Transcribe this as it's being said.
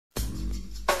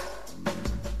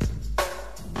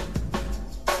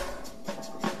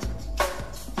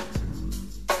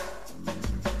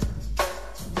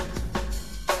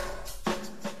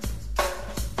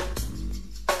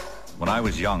I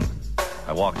was young,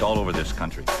 I walked all over this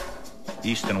country,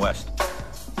 east and west,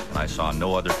 and I saw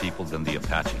no other people than the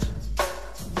Apaches.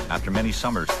 After many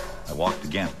summers, I walked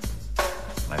again,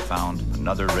 and I found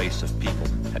another race of people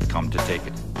had come to take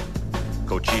it.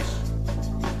 Cochise,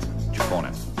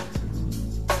 Chukonen.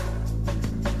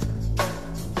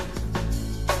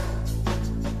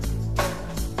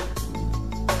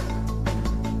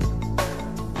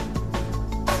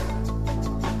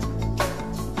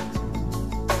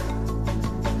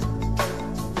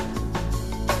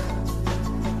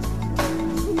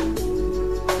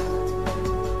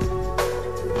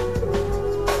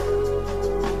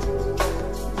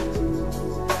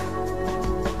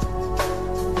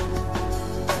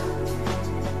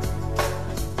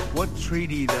 What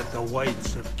treaty that the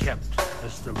whites have kept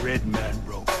has the red man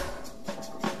broke?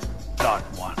 Not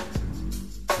one.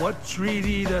 What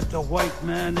treaty that the white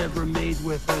man ever made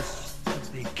with us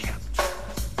have they kept?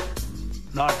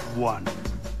 Not one.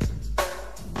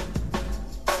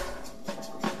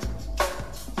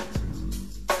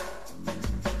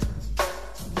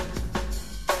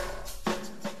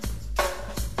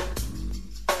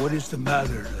 What is the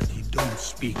matter that you don't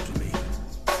speak to me?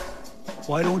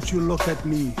 Why don't you look at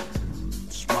me,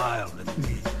 smile at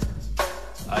me?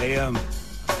 I am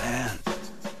a man.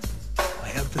 I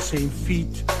have the same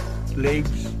feet,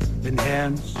 legs, and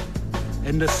hands,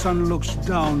 and the sun looks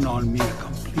down on me, a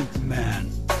complete man.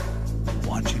 I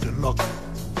want you to look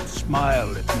and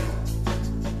smile at me.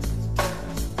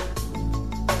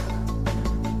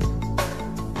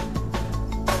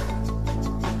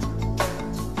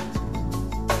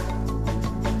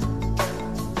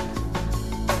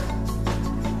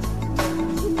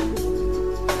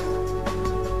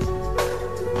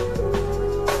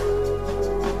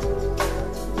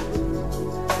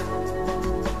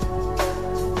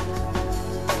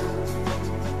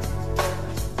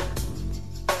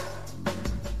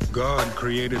 God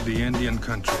created the Indian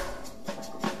country,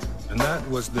 and that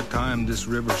was the time this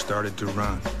river started to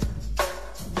run.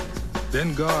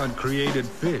 Then God created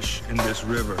fish in this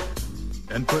river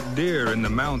and put deer in the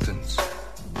mountains.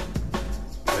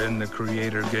 Then the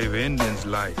Creator gave Indians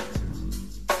life.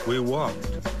 We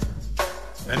walked,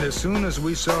 and as soon as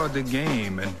we saw the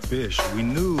game and fish, we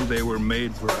knew they were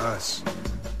made for us.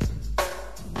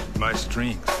 My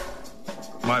strength,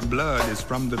 my blood is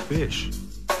from the fish,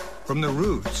 from the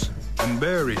roots and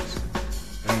berries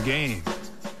and game.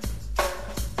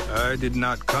 I did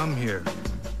not come here.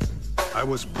 I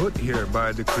was put here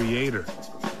by the Creator.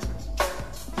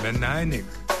 Menainik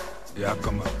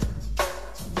Yakama.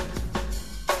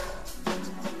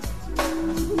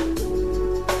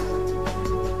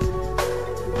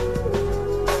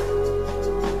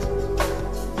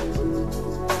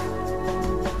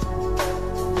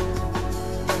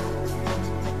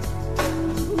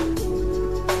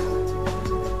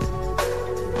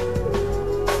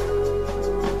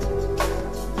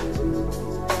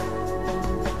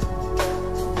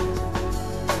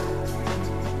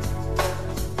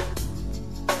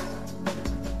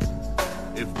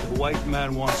 If the white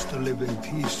man wants to live in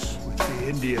peace with the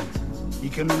Indian, he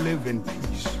can live in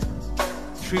peace.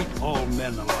 Treat all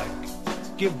men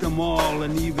alike. Give them all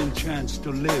an even chance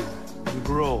to live and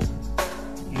grow.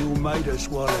 You might as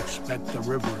well expect the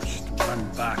rivers to run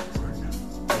backward,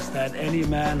 as that any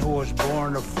man who was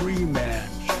born a free man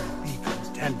should be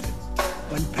contented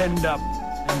when penned up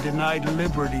and denied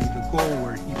liberty to go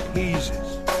where he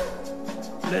pleases.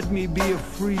 Let me be a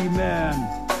free man,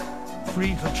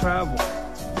 free to travel,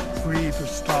 free to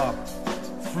stop,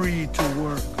 free to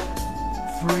work,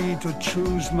 free to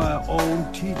choose my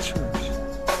own teachers,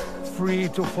 free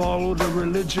to follow the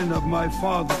religion of my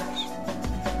fathers,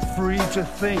 free to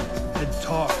think and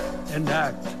talk and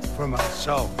act for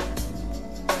myself.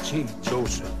 Chief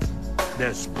Joseph,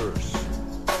 this verse.